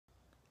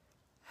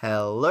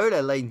Hello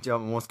there, ladies and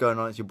gentlemen, what's going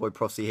on? It's your boy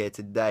Prophecy here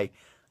today,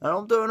 and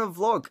I'm doing a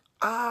vlog.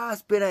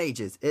 It's been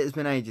ages. It has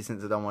been ages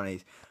since I've done one of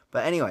these.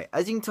 But anyway,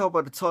 as you can tell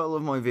by the title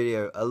of my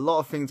video, a lot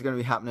of things are going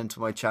to be happening to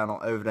my channel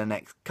over the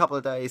next couple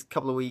of days,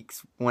 couple of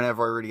weeks,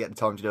 whenever I really get the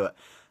time to do it.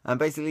 And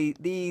basically,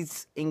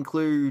 these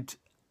include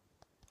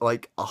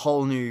like a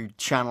whole new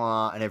channel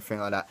art and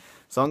everything like that.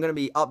 So I'm going to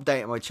be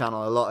updating my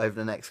channel a lot over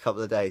the next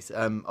couple of days.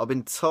 I've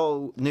been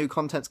told new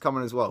content's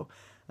coming as well,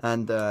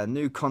 and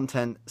new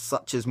content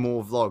such as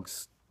more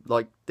vlogs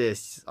like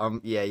this.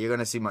 Yeah, you're going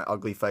to see my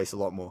ugly face a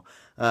lot more,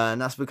 and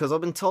that's because I've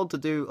been told to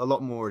do a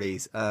lot more of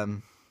these. I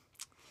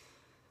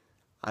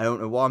don't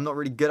know why, I'm not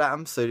really good at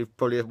them, so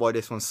probably why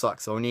this one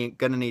sucks. So I'm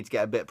going to need to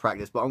get a bit of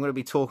practice, but I'm going to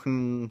be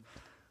talking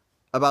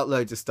about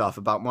loads of stuff,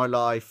 about my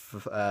life,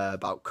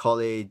 about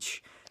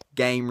college,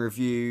 game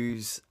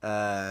reviews,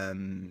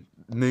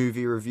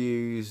 movie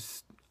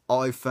reviews,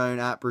 iPhone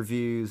app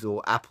reviews,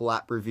 or Apple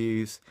app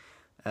reviews.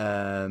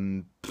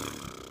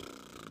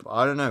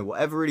 I don't know,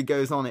 whatever really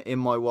goes on in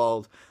my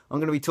world, I'm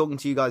going to be talking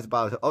to you guys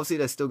about it. Obviously,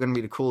 there's still going to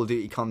be the Call of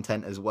Duty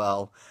content as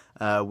well,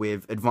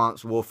 with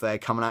Advanced Warfare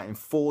coming out in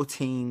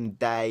 14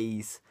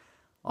 days,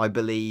 I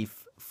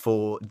believe,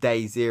 for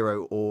day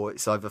 0, or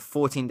it's either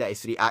 14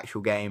 days for the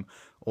actual game,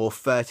 or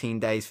 13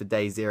 days for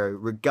day 0.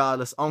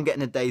 Regardless, I'm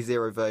getting a day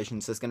 0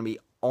 version, so it's going to be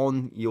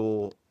on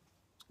your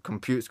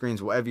computer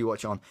screens, whatever you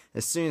watch on,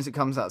 as soon as it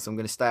comes out. So I'm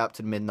going to stay up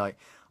to midnight.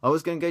 I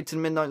was going to go to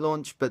the midnight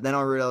launch, but then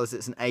I realised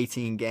it's an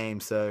 18 game,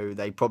 so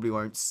they probably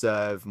won't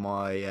serve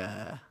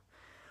my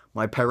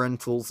my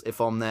parentals if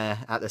I'm there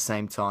at the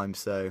same time.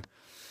 So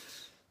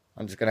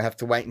I'm just going to have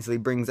to wait until he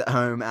brings it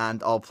home,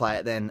 and I'll play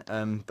it then.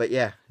 But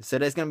yeah, so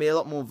there's going to be a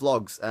lot more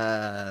vlogs,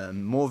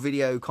 more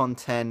video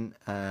content,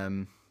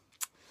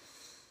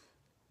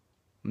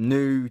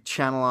 new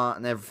channel art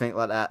and everything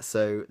like that.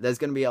 So there's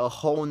going to be a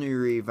whole new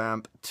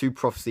revamp to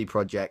Prophecy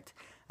Project,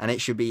 and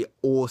it should be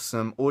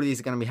awesome. All of these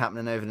are going to be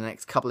happening over the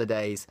next couple of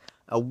days,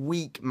 a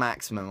week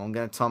maximum. I'm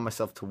going to time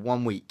myself to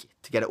 1 week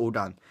to get it all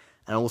done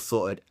and all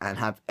sorted, and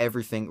have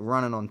everything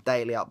running on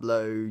daily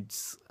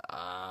uploads.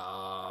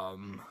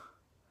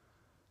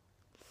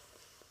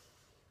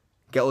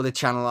 Get all the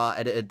channel art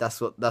edited, that's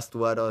the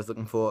word I was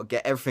looking for.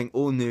 Get everything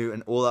all new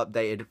and all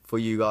updated for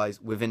you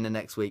guys within the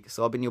next week.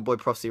 So I've been your boy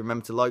Prophecy.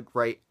 Remember to like,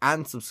 rate,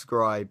 and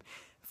subscribe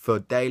for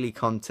daily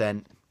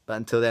content. But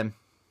until then,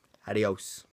 adios.